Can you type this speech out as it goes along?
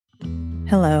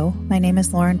Hello, my name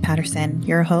is Lauren Patterson,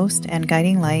 your host and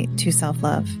guiding light to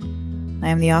self-love. I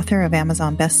am the author of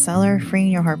Amazon bestseller,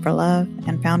 Freeing Your Heart for Love,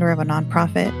 and founder of a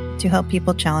nonprofit to help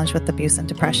people challenged with abuse and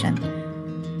depression.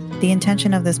 The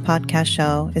intention of this podcast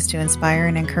show is to inspire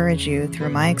and encourage you through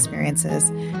my experiences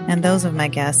and those of my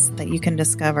guests that you can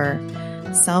discover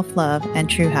self-love and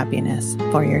true happiness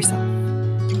for yourself.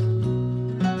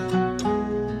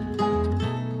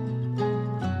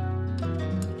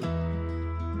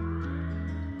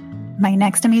 My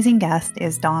next amazing guest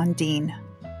is Dawn Dean.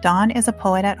 Dawn is a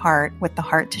poet at heart with the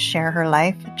heart to share her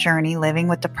life journey living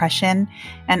with depression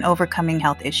and overcoming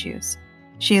health issues.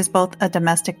 She is both a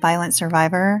domestic violence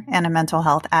survivor and a mental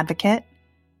health advocate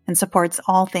and supports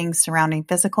all things surrounding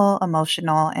physical,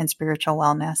 emotional, and spiritual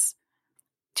wellness.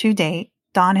 To date,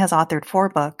 Dawn has authored 4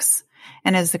 books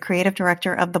and is the creative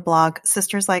director of the blog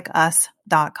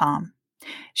sisterslikeus.com.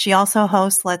 She also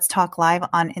hosts Let's Talk Live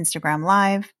on Instagram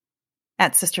Live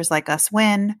at Sisters Like Us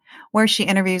Win, where she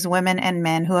interviews women and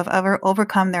men who have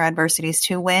overcome their adversities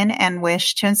to win and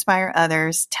wish to inspire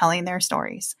others, telling their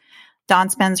stories.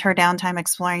 Dawn spends her downtime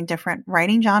exploring different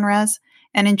writing genres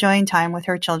and enjoying time with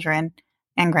her children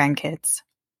and grandkids.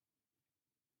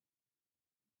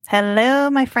 Hello,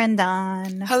 my friend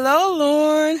Dawn. Hello,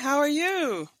 Lauren. How are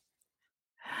you?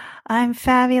 I'm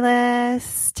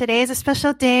fabulous. Today's a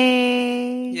special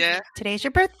day. Yeah. Today's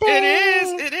your birthday.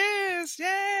 It is.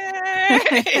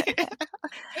 Yay.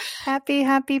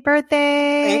 Happy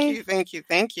birthday. Thank you.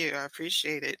 I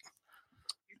appreciate it.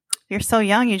 You're so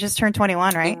young. You just turned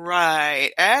 21, right?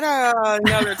 Right. Add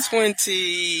another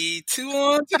 22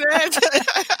 on to that.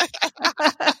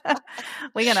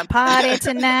 We're going to party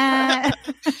tonight.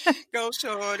 Go,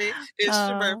 shorty. It's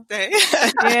your birthday.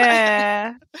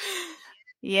 Yeah.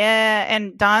 Yeah,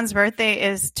 and Dawn's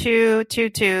birthday is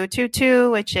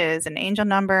 22222, which is an angel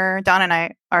number. Dawn and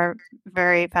I are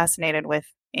very fascinated with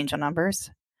angel numbers.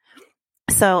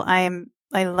 So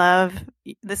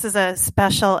this is a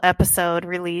special episode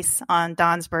release on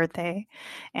Dawn's birthday,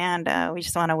 and we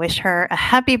just want to wish her a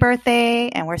happy birthday,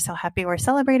 and we're so happy we're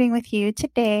celebrating with you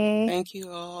today. Thank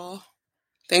you all.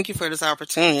 Thank you for this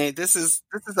opportunity. This is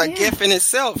a gift in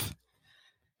itself.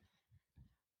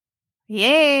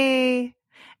 Yay!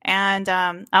 And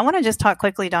I want to just talk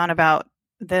quickly, Dawn, about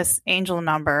this angel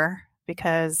number,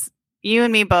 because you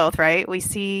and me both, right? We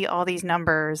see all these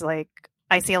numbers. Like,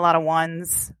 I see a lot of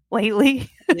ones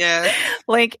lately. Yeah.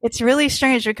 Like, it's really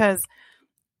strange because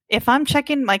if I'm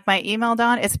checking like my email,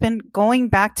 Dawn, it's been resorting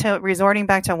back to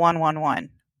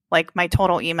 111, like my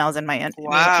total emails in my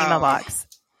email box.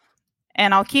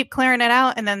 And I'll keep clearing it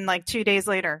out. And then like 2 days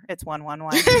later, it's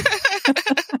 111.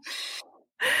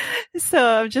 So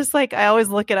I'm just like, I always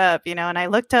look it up, and I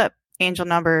looked up angel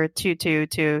number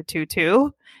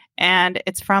 22222, and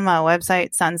it's from a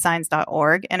website,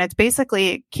 sunsigns.org. And it's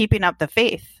basically keeping up the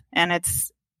faith. And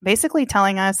it's basically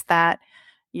telling us that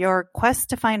your quest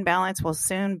to find balance will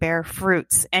soon bear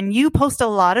fruits. And you post a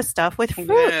lot of stuff with fruits.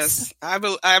 Yes,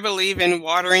 I believe in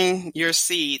watering your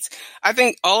seeds. I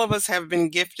think all of us have been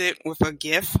gifted with a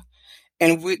gift,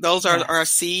 and those are our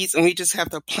seeds, and we just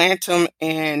have to plant them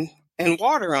and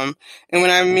water them. And when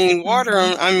I mean water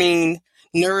them, I mean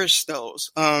nourish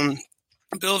those,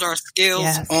 build our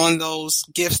skills on those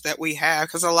gifts that we have.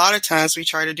 Because a lot of times we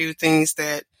try to do things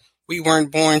that we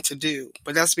weren't born to do,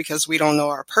 but that's because we don't know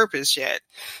our purpose yet.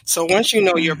 So once you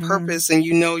know your purpose and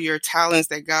you know your talents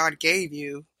that God gave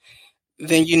you,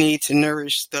 then you need to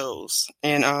nourish those.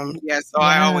 And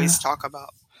I always talk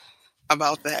about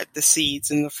that, the seeds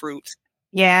and the fruit.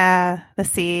 Yeah, the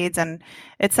seeds. And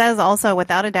it says also,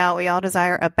 without a doubt, we all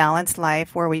desire a balanced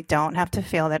life where we don't have to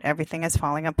feel that everything is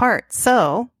falling apart.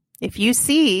 So if you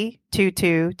see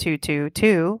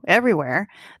 22222 everywhere,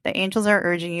 the angels are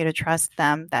urging you to trust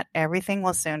them that everything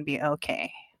will soon be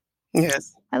okay.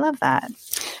 Yes. I love that.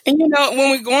 And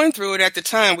when we're going through it at the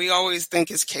time, we always think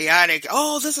it's chaotic.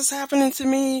 Oh, this is happening to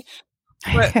me.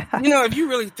 But, if you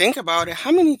really think about it,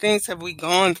 how many things have we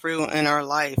gone through in our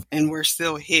life and we're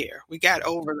still here? We got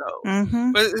over those.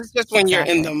 But it's just when you're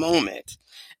in the moment.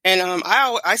 And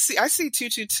I see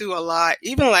 222 a lot.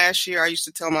 Even last year, I used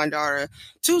to tell my daughter,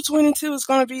 222 is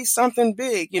going to be something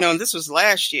big. This was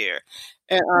last year.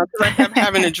 And 'cause I kept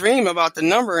having a dream about the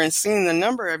number and seeing the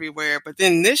number everywhere. But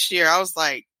then this year, I was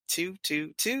like,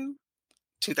 222.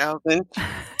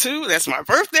 2002. That's my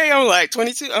birthday. I'm like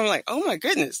 22. I'm like, oh my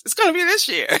goodness, it's going to be this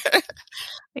year.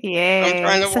 Yay. I'm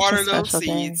trying to water those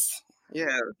seeds. Day.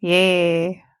 Yeah.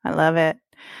 Yay. I love it.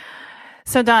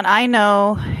 So Dawn, I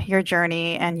know your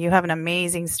journey and you have an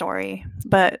amazing story,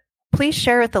 but please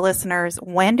share with the listeners,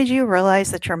 when did you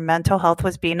realize that your mental health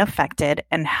was being affected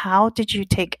and how did you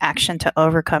take action to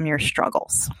overcome your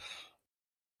struggles?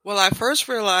 Well, I first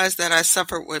realized that I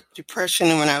suffered with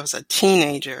depression when I was a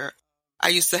teenager. I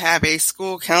used to have a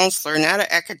school counselor, not an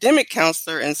academic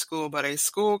counselor in school, but a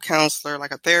school counselor,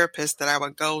 like a therapist that I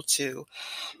would go to.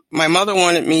 My mother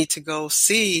wanted me to go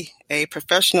see a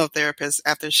professional therapist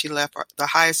after she left the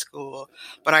high school,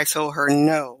 but I told her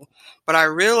no. But I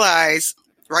realized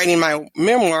writing my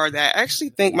memoir that I actually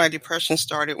think my depression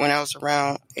started when I was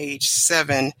around age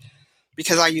 7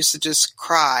 because I used to just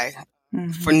cry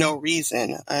for no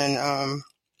reason. And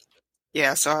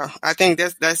yeah, so I think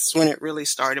that's when it really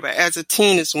started. But as a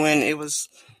teen is when it was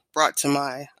brought to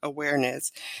my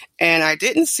awareness. And I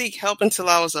didn't seek help until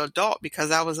I was an adult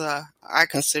because I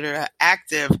consider an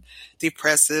active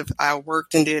depressive. I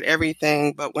worked and did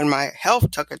everything, but when my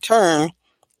health took a turn,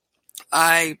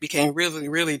 I became really,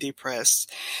 really depressed.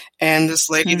 And this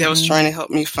lady that was trying to help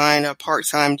me find a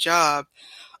part-time job,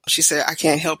 she said, I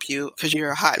can't help you because you're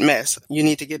a hot mess. You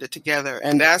need to get it together.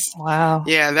 And that's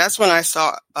when I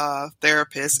saw a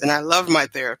therapist, and I loved my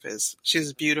therapist. She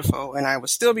was beautiful, and I would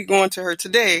still be going to her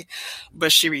today,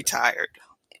 but she retired.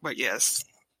 But yes.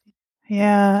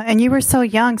 Yeah. And you were so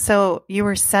young. So you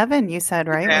were 7, you said,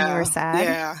 right? Yeah, when you were sad?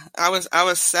 Yeah. I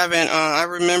was 7. I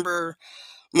remember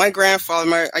my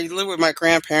grandfather, I lived with my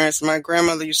grandparents. My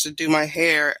grandmother used to do my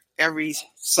hair every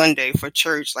Sunday for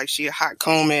church. Like she'd hot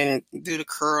comb in and do the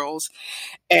curls.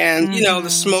 And, the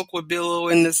smoke would billow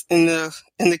in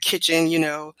the kitchen,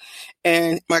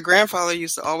 and my grandfather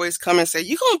used to always come and say,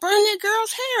 you gonna burn that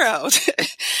girl's hair out.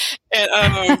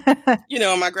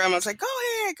 And, my grandma was like, go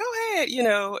ahead,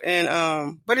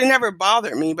 and, but it never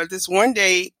bothered me. But this one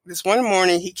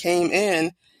morning he came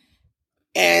in,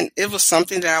 and it was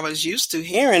something that I was used to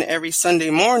hearing every Sunday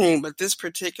morning. But this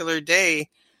particular day,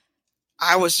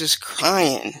 I was just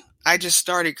crying. I just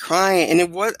started crying,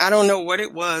 and I don't know what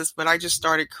it was, but I just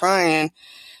started crying.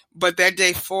 But that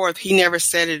day forth, he never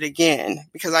said it again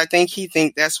because I think he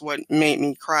think that's what made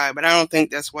me cry, but I don't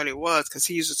think that's what it was because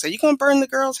he used to say, you gonna burn the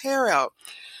girl's hair out.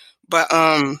 But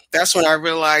that's when I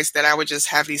realized that I would just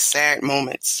have these sad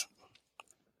moments.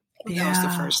 Yeah. That was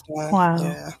the first time. Wow.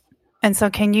 Yeah. And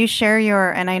so can you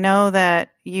share and I know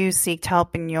that you seeked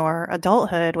help in your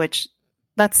adulthood, which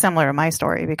that's similar to my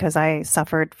story because I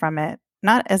suffered from it,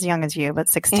 not as young as you, but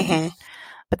 16.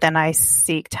 But then I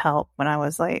seeked help when I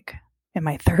was like in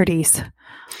my 30s.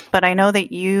 But I know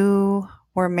that you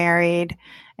were married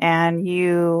and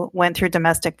you went through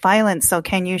domestic violence. So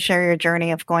can you share your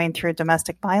journey of going through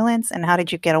domestic violence and how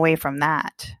did you get away from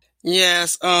that?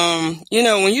 Yes. When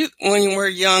we're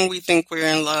young, we think we're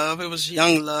in love. It was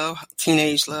young love,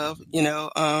 teenage love,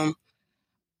 I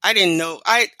didn't know.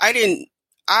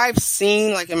 I've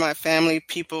seen like in my family,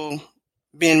 people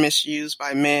being misused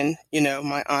by men,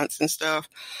 my aunts and stuff,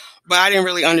 but I didn't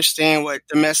really understand what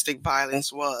domestic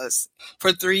violence was.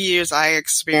 For 3 years, I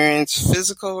experienced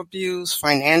physical abuse,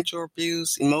 financial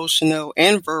abuse, emotional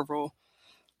and verbal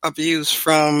abuse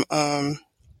from,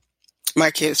 my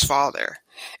kid's father.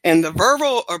 And the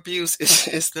verbal abuse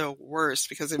is the worst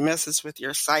because it messes with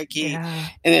your psyche and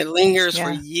it lingers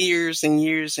for years and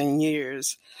years and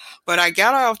years. But I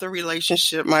got out of the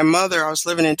relationship. I was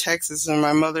living in Texas, and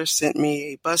my mother sent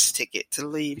me a bus ticket to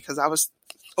leave because I was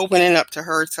opening up to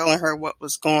her, telling her what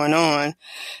was going on.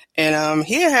 And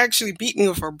he had actually beat me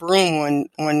with a broom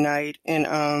one night,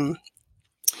 and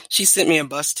she sent me a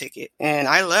bus ticket, and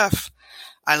I left.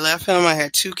 I left him. I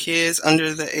had 2 kids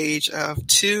under the age of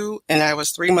 2, and I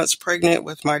was 3 months pregnant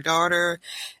with my daughter.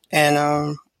 And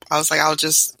I was like, I'll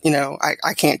just,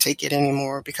 I can't take it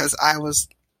anymore because I was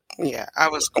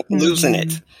losing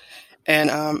it.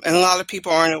 And a lot of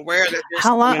people aren't aware that.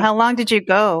 How long did you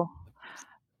go?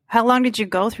 How long did you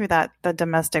go through the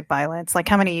domestic violence? Like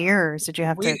how many years did you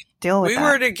have to deal with that? We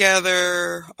were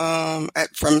together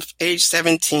from age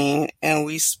 17, and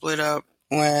we split up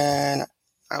when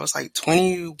I was like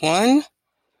 21.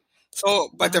 So,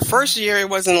 but the first year it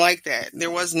wasn't like that.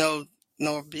 There was no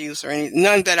abuse or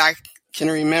none that I can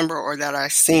remember or that I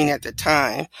seen at the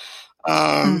time.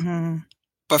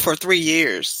 But for 3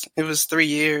 years, it was 3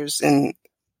 years, and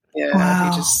he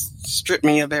just stripped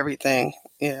me of everything.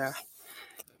 Yeah.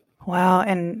 Wow.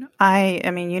 And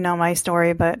I mean, you know my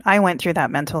story, but I went through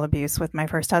that mental abuse with my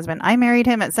first husband. I married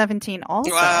him at 17 also.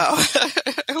 Wow.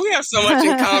 We have so much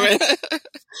in common.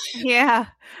 Yeah.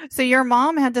 So your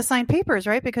mom had to sign papers,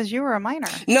 right? Because you were a minor.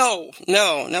 No.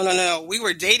 We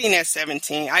were dating at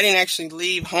 17. I didn't actually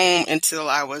leave home until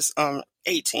I was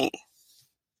 18.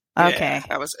 Okay.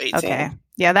 Yeah, I was 18. Okay.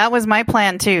 Yeah, that was my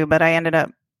plan too, but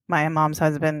my mom's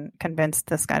husband convinced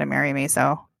this guy to marry me,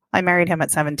 so I married him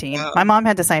at 17. Wow. My mom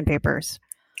had to sign papers.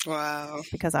 Wow.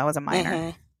 Because I was a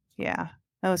minor. Yeah.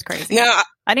 That was crazy. Now,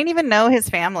 I didn't even know his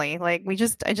family. Like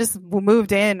I just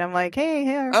moved in. I'm like,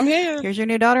 hey, I'm here. here's your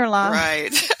new daughter-in-law.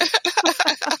 Right.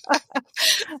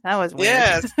 That was weird.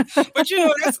 Yes. But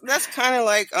that's kind of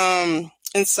like,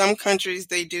 in some countries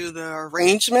they do the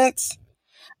arrangements.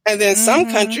 And then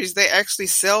some countries, they actually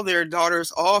sell their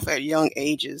daughters off at young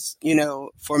ages,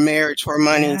 for marriage, for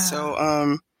money. Yeah.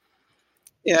 So,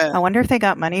 yeah. I wonder if they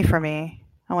got money for me.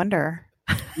 I wonder.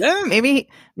 Yeah. Maybe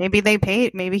they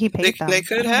paid. Maybe he paid them. They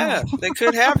could have. They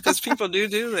could have, because people do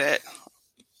that.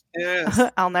 Yes.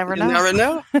 I'll never know. You'll never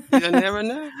know. You'll never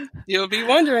know. You'll be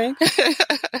wondering.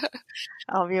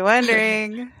 I'll be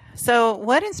wondering. So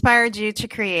what inspired you to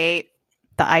create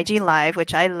the IG Live,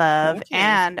 which I love,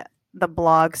 and the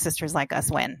blog Sisters Like Us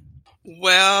Win?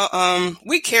 Well,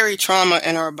 we carry trauma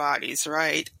in our bodies,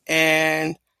 right?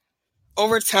 And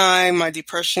over time, my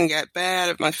depression got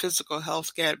bad, my physical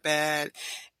health got bad,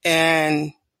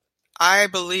 and I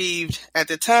believed at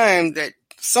the time that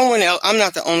someone else, I'm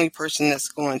not the only person that's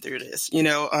going through this.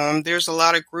 There's a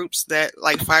lot of groups that,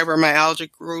 like fibromyalgia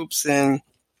groups and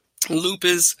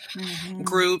lupus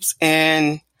groups,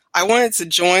 and I wanted to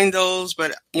join those,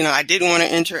 but, I didn't want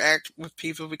to interact with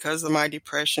people because of my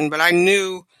depression, but I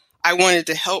knew I wanted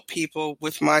to help people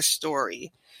with my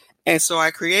story. And so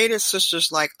I created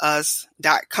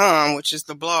sisterslikeus.com, which is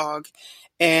the blog,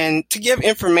 and to give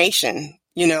information,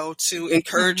 to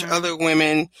encourage other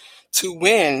women to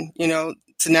win, to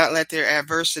not let their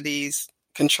adversities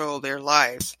control their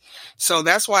lives. So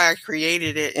that's why I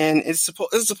created it. And it's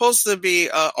supposed to be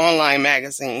an online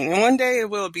magazine. And one day it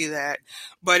will be that.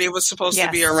 But it was supposed to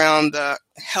be around the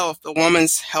health, the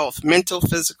woman's health, mental,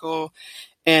 physical,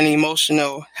 and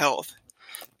emotional health.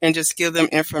 And just give them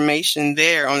information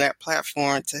there on that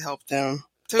platform to help them,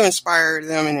 to inspire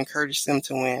them and encourage them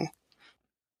to win.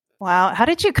 Wow. How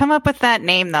did you come up with that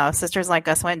name, though? Sisters Like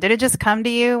Us Win. Did it just come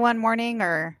to you one morning,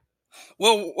 or?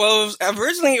 Well,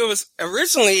 originally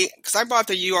because I bought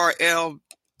the URL.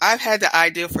 I've had the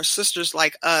idea for Sisters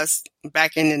Like Us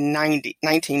back in the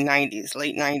 1990s,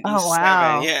 late 90s. Oh,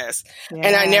 wow. Yes. Yeah.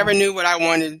 And I never knew what I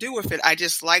wanted to do with it. I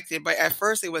just liked it. But at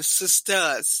first it was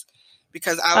Sisters,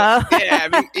 because because I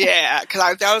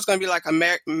thought it was going to be like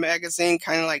a magazine,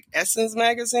 kind of like Essence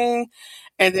magazine.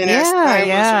 And then as time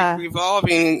was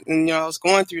revolving and, I was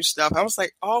going through stuff, I was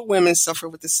like, all women suffer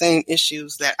with the same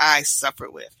issues that I suffer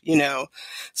with,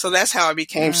 So that's how I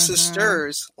became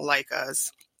Sisters Like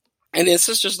Us. And then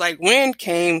Sisters Like Win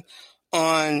came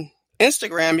on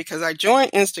Instagram because I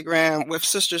joined Instagram with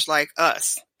Sisters Like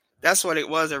Us. That's what it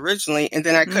was originally. And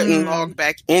then I couldn't log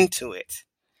back into it.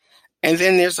 And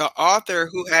then there's an author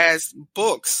who has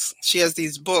books. She has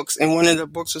these books, and one of the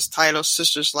books was titled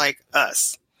Sisters Like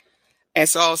Us. And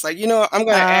so I was like, I'm going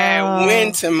to add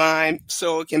win to mine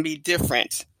so it can be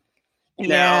different,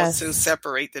 to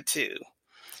separate the two.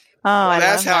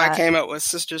 That's how I came up with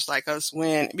Sisters Like Us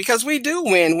Win, because we do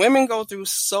win. Women go through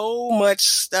so much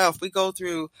stuff. We go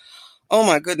through, oh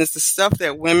my goodness, the stuff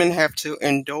that women have to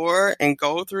endure and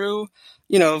go through,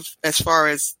 as far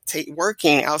as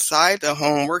working outside the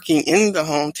home, working in the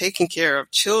home, taking care of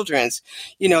children's,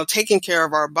 taking care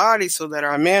of our bodies so that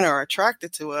our men are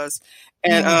attracted to us.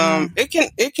 And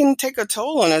it can take a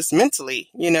toll on us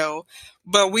mentally,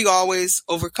 but we always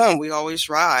overcome. We always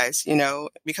rise,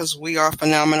 because we are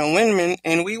phenomenal women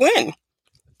and we win.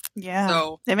 Yeah.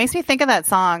 So it makes me think of that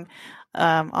song.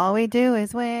 All we do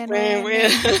is win. No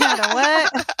matter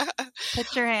what.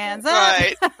 Put your hands up.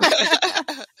 Right.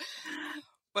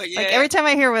 But like every time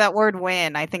I hear that word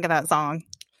win, I think of that song.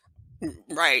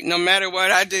 Right. No matter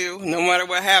what I do, no matter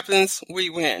what happens, we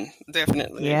win.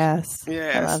 Definitely. Yes.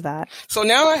 I love that. So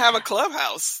now I have a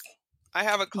clubhouse.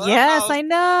 Yes, I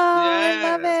know. Yes. I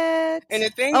love it. And the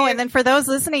thing and then for those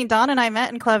listening, Dawn and I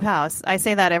met in Clubhouse. I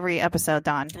say that every episode,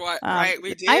 Dawn. Right,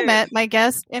 we did. I met my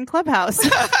guest in Clubhouse.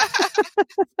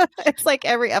 It's like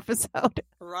every episode.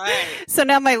 Right. So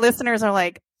now my listeners are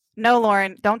like, no,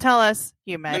 Lauren, don't tell us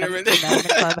you met him in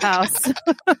Clubhouse.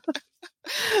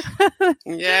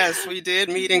 Yes, we did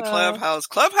meet in Clubhouse.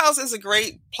 Clubhouse is a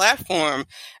great platform,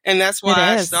 and that's why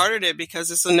I started it,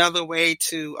 because it's another way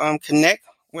to connect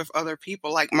with other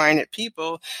people, like-minded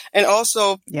people, and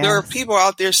also there are people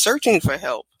out there searching for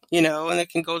help, and they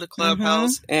can go to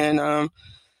Clubhouse and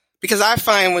because I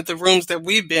find with the rooms that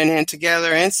we've been in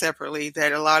together and separately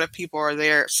that a lot of people are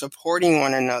there supporting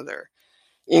one another,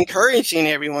 encouraging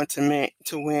everyone to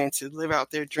win, to live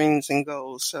out their dreams and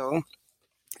goals. So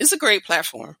it's a great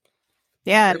platform.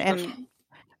 Yeah,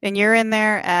 and you're in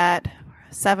there at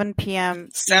 7 p.m.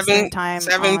 Eastern time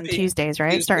on Tuesdays,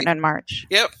 right? Starting in March.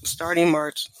 Yep, starting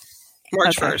March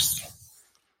 1st.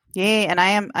 Yay. And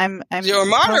I'm You're a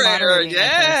moderator. co-moderating with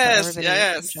her, so Yes, everybody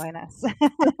yes. join us.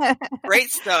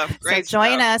 Great stuff. Great So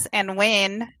join stuff. us and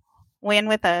win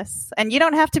with us. And you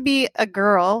don't have to be a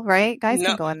girl, right? Guys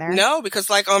can go in there. No, because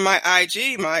like on my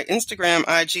Instagram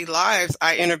IG lives,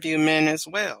 I interview men as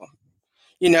well.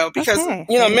 Because, Okay,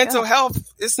 mental health,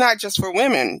 it's not just for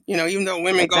women, even though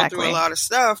women go through a lot of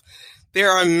stuff,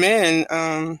 there are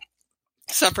men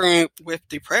suffering with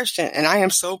depression. And I am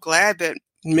so glad that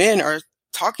men are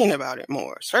talking about it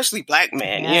more, especially Black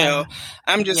men. Yeah.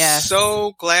 I'm just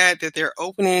so glad that they're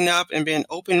opening up and being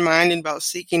open-minded about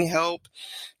seeking help,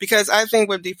 because I think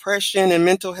with depression and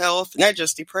mental health, not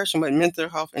just depression, but mental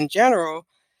health in general,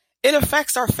 it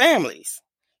affects our families.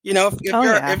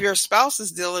 If your spouse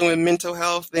is dealing with mental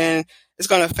health, then it's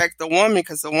going to affect the woman,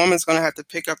 because the woman's going to have to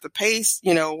pick up the pace,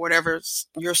 whatever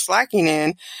you're slacking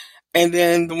in. And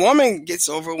then the woman gets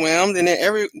overwhelmed, and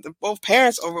then both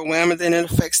parents overwhelmed, and then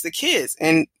it affects the kids.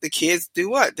 And the kids do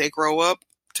what? They grow up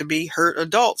to be hurt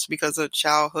adults because of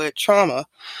childhood trauma.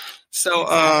 So,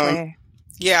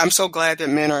 I'm so glad that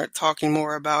men are talking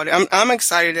more about it. I'm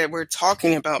excited that we're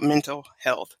talking about mental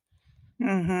health.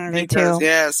 Me too.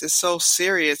 Yes, it's so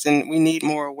serious, and we need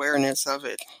more awareness of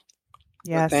it.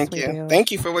 Yes, thank you. Do.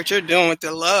 Thank you for what you're doing with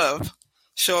the love.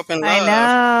 Show up in love. I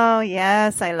know.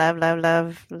 Yes, I love.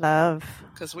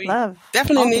 Because we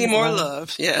definitely need more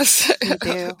love. Yes, we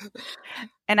do.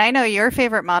 And I know your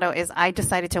favorite motto is "I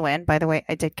decided to win." By the way,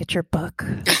 I did get your book.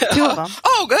 2 of them.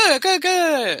 Oh,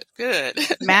 good.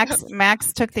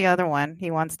 Max took the other one. He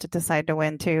wants to decide to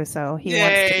win too, so he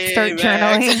wants to start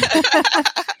journaling.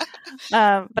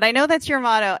 But I know that's your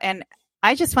motto, and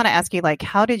I just want to ask you,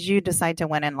 how did you decide to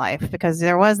win in life? Because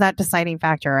there was that deciding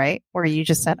factor, right? Where you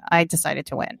just said, I decided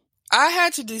to win. I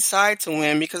had to decide to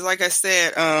win because, like I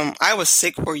said, I was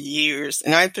sick for years,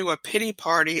 and I threw a pity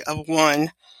party of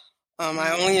one.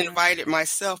 I only invited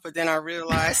myself, but then I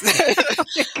realized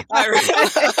I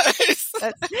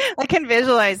can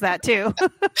visualize that too.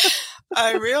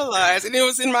 I realized, and it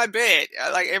was in my bed.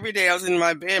 Like every day I was in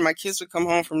my bed. My kids would come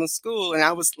home from the school, and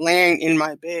I was laying in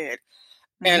my bed.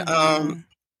 And,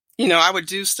 I would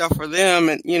do stuff for them,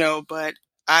 and, but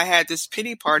I had this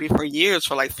pity party for years,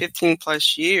 for like 15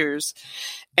 plus years.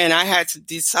 And I had to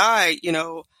decide,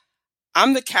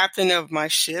 I'm the captain of my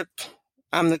ship.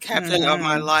 I'm the captain of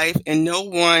my life, and no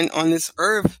one on this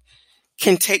earth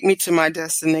can take me to my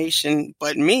destination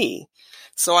but me.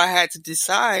 So I had to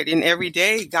decide, and every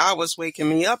day God was waking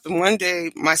me up. And one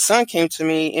day my son came to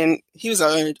me, and he was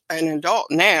an adult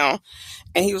now.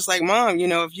 And he was like, Mom,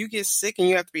 if you get sick and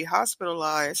you have to be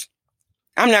hospitalized,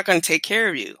 I'm not going to take care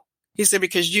of you. He said,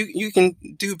 because you can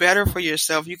do better for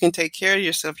yourself. You can take care of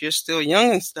yourself. You're still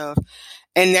young and stuff.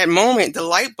 And that moment, the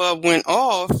light bulb went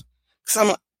off,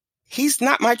 because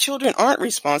my children aren't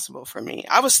responsible for me.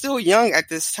 I was still young at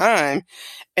this time.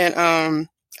 And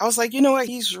I was like, you know what?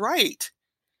 He's right.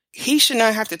 He should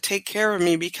not have to take care of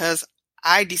me because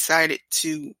I decided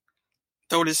to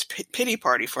throw this pity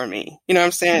party for me. You know what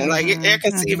I'm saying? I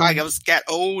can see if I got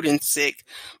old and sick,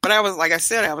 but I was, like I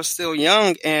said, I was still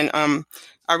young, and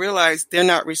I realized they're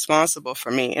not responsible for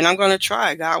me, and I'm going to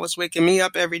try. God was waking me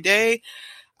up every day.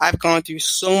 I've gone through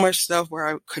so much stuff where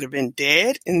I could have been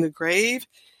dead in the grave,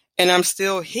 and I'm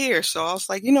still here. So I was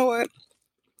like, you know what?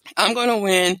 I'm going to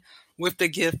win with the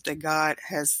gift that God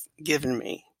has given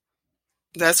me.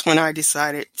 That's when I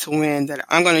decided to win, that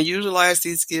I'm going to utilize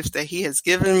these gifts that He has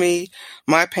given me,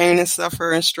 my pain and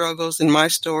suffer and struggles and my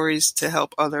stories, to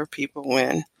help other people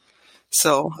win.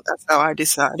 So that's how I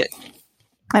decided.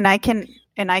 And I can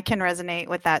resonate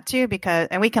with that too,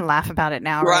 and we can laugh about it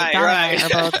now, right? Don and I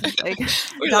are both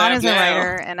Don is a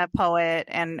writer and a poet,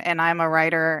 and I'm a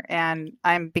writer and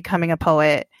I'm becoming a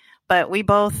poet, but we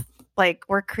both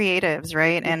we're creatives,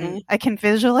 right? And I can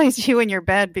visualize you in your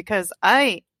bed, because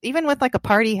even with a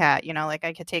party hat,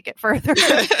 I could take it further.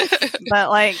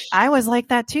 But I was like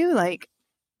that too.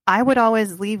 I would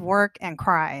always leave work and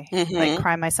cry,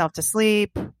 cry myself to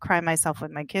sleep, cry myself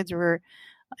when my kids were,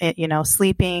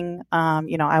 sleeping.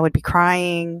 I would be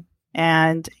crying,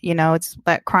 and, it's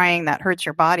that crying that hurts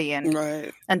your body.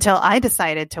 And until I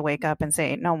decided to wake up and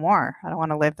say, no more, I don't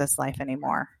want to live this life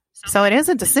anymore. So it is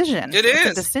a decision.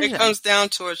 It's a decision. It comes down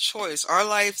to a choice. Our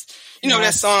lives,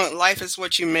 that song, "Life is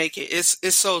what you make it."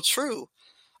 It's so true.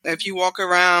 If you walk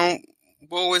around,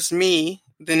 woe is me,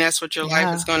 then that's what your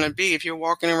life is going to be. If you're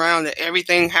walking around that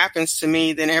everything happens to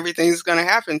me, then everything's going to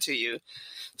happen to you.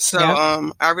 So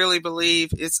I really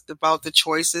believe it's about the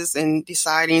choices and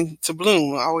deciding to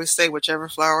bloom. I always say, whichever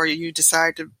flower you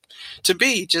decide to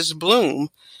be, just bloom.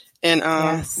 And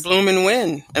bloom and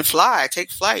win and fly, take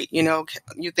flight. You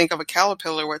think of a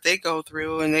caterpillar, what they go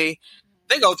through, and they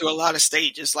they go through a lot of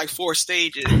stages, like 4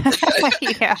 stages.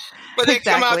 Yeah, but they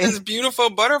come out exactly. this beautiful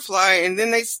butterfly, and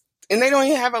then they don't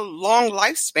even have a long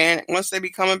lifespan once they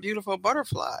become a beautiful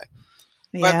butterfly.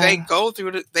 But they go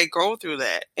through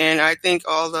that, and I think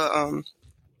all the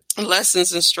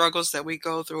lessons and struggles that we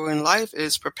go through in life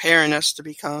is preparing us to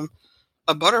become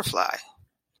a butterfly.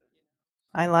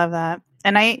 I love that.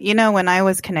 And when I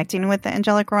was connecting with the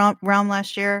angelic realm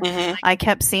last year, I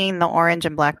kept seeing the orange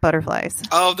and black butterflies.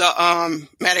 Oh, the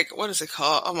what is it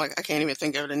called? Oh my, I can't even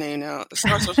think of the name now. It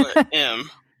starts with an M.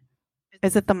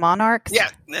 Is it the monarchs? Yeah,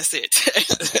 that's it.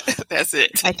 That's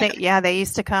it. I think, they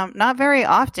used to come, not very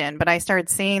often, but I started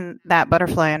seeing that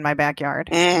butterfly in my backyard.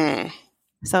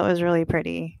 So it was really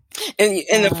pretty.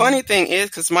 And the funny thing is,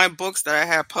 because my books that I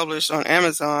have published on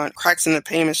Amazon, Cracks in the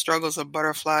Pavement, Struggles of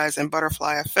Butterflies and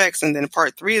Butterfly Effects, and then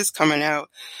part 3 is coming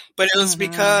out. But it was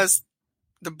because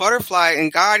the butterfly,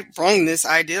 and God brought this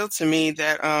ideal to me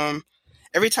that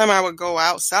every time I would go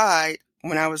outside,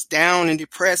 when I was down and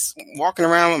depressed, walking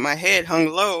around with my head hung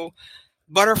low,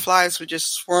 butterflies would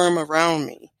just swarm around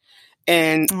me.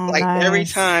 And every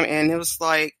time, and it was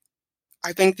like,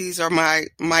 I think these are my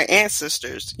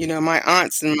ancestors, my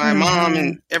aunts and my mom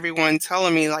and everyone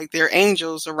telling me like they're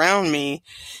angels around me.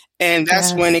 And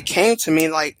that's when it came to me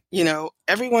like,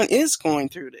 everyone is going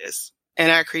through this.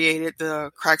 And I created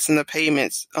the Cracks in the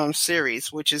Pavements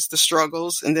series, which is the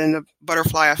struggles and then the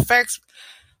butterfly effects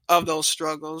of those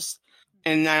struggles.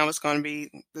 And now it's going to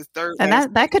be the third. And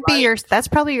that could be that's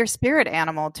probably your spirit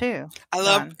animal too. I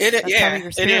love it. Yeah, it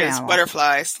is. Animal.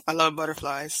 Butterflies. I love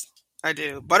butterflies. I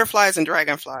do. Butterflies and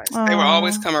dragonflies. Aww. They will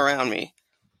always come around me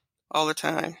all the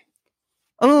time.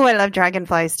 Oh, I love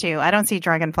dragonflies too. I don't see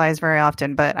dragonflies very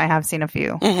often, but I have seen a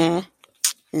few.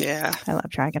 Yeah. I love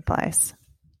dragonflies.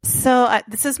 So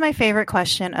this is my favorite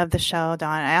question of the show,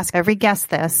 Dawn. I ask every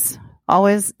guest this.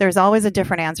 There's always a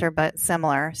different answer, but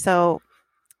similar. So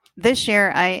this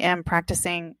year I am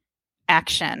practicing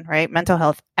action, right? Mental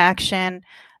health action,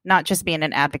 not just being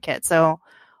an advocate. So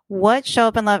what show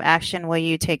up and love action will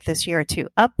you take this year to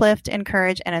uplift,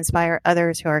 encourage, and inspire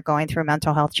others who are going through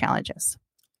mental health challenges?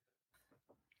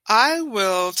 I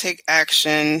will take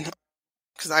action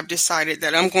because I've decided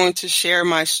that I'm going to share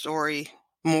my story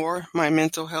more, my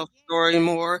mental health story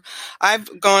more.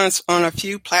 I've gone on a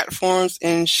few platforms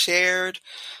and shared,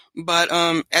 but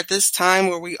at this time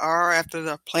where we are after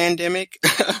the pandemic,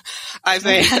 I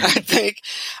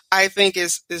think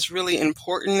it's really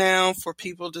important now for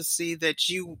people to see that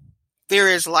there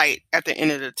is light at the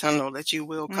end of the tunnel, that you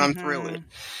will come through it.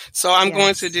 So I'm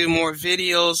going to do more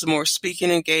videos, more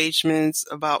speaking engagements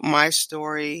about my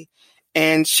story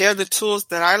and share the tools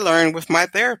that I learned with my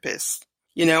therapist,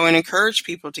 and encourage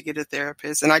people to get a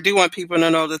therapist. And I do want people to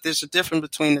know that there's a difference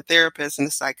between the therapist and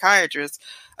the psychiatrist.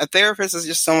 A therapist is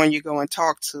just someone you go and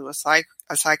talk to. A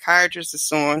psychiatrist is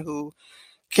someone who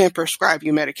can prescribe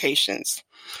you medications.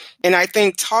 And I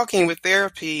think talking with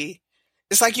therapy,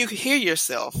 it's like you can hear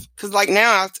yourself. Because like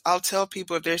now I'll tell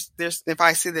people if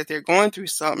I see that they're going through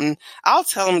something, I'll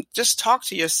tell them, just talk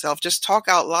to yourself, just talk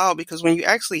out loud. Because when you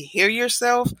actually hear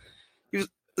yourself,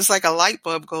 it's like a light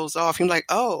bulb goes off. You're like,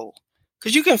 oh,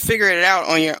 because you can figure it out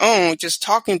on your own, just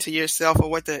talking to yourself or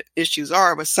what the issues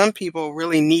are. But some people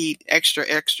really need extra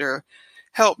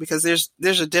help because there's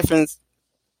a different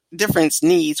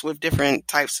needs with different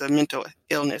types of mental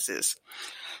illnesses.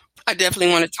 I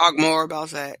definitely want to talk more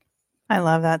about that. I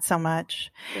love that so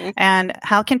much. And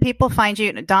how can people find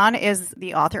you? Dawn is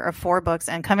the author of 4 books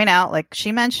and coming out, like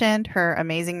she mentioned, her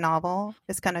amazing novel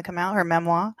is going to come out, her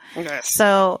memoir. Yes.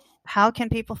 So how can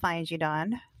people find you,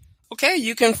 Dawn? Okay,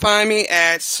 you can find me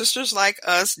at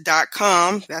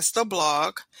sisterslikeus.com. That's the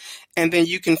blog. And then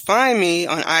you can find me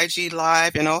on IG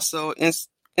Live and also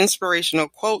inspirational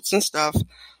quotes and stuff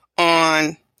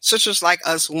on Sisters Like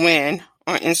Us Win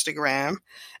on Instagram.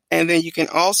 And then you can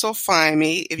also find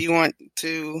me, if you want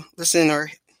to listen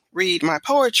or read my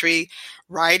poetry,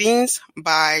 Writings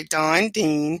by Dawn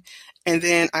Dean. And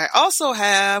then I also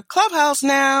have Clubhouse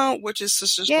now, which is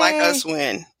Sisters Like Us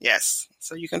Win. Yes,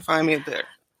 so you can find me there.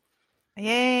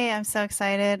 Yay, I'm so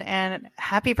excited. And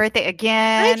happy birthday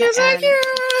again. Thank you.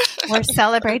 We're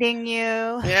celebrating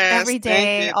you every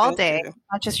day, all day,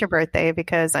 not just your birthday,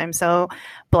 because I'm so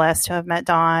blessed to have met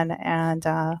Dawn. And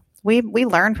we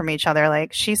learn from each other.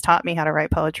 Like, she's taught me how to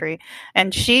write poetry.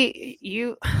 And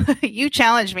you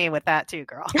challenged me with that too,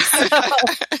 girl. So,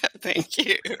 thank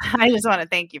you. I just want to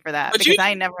thank you for that, because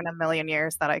I never in a million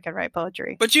years thought I could write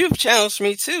poetry. But you've challenged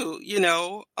me too,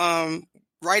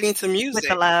 writing to music. With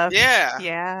the love. Yeah.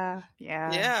 Yeah.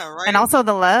 Right. And also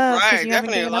the love. Right. You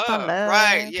Definitely love.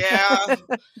 Right. Yeah.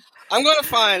 I'm going to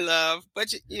find love,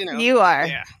 but you know. You are.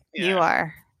 Yeah. You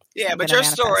are. Yeah, I'm but going to your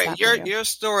manifest story, that for you. your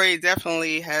story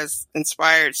definitely has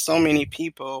inspired so many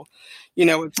people. You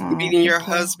know, with Oh, meeting your thank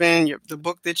you. husband, the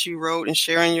book that you wrote, and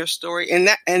sharing your story, and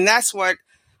that's what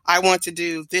I want to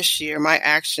do this year. My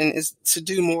action is to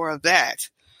do more of that.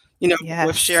 You know, with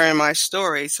Yes. sharing my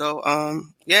story. So,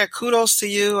 yeah, kudos to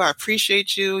you. I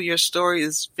appreciate you. Your story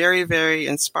is very, very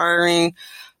inspiring.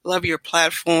 Love your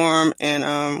platform, and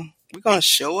we're gonna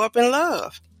show up in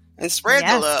love and spread the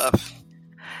Yes. love.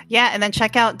 Yeah, and then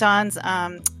check out Dawn's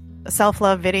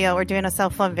self-love video. We're doing a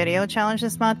self-love video challenge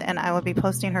this month, and I will be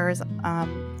posting hers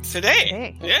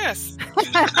Today. Yes.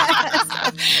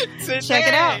 Today. Check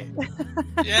it out.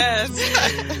 Yes.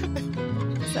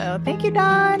 So thank you,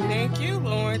 Dawn. Thank you,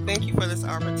 Lauren. Thank you for this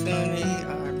opportunity.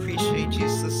 I appreciate you,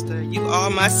 sister. You are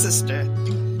my sister,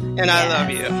 and yes. I love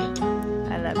you.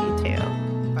 I love you too.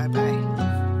 Bye-bye.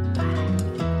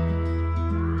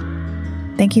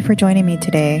 Thank you for joining me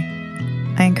today.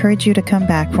 I encourage you to come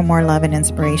back for more love and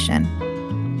inspiration.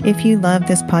 If you love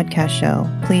this podcast show,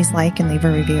 please like and leave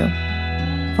a review.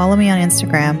 Follow me on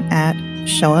Instagram at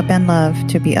showupandlove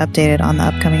to be updated on the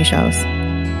upcoming shows.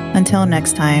 Until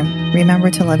next time,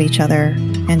 remember to love each other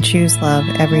and choose love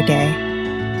every day.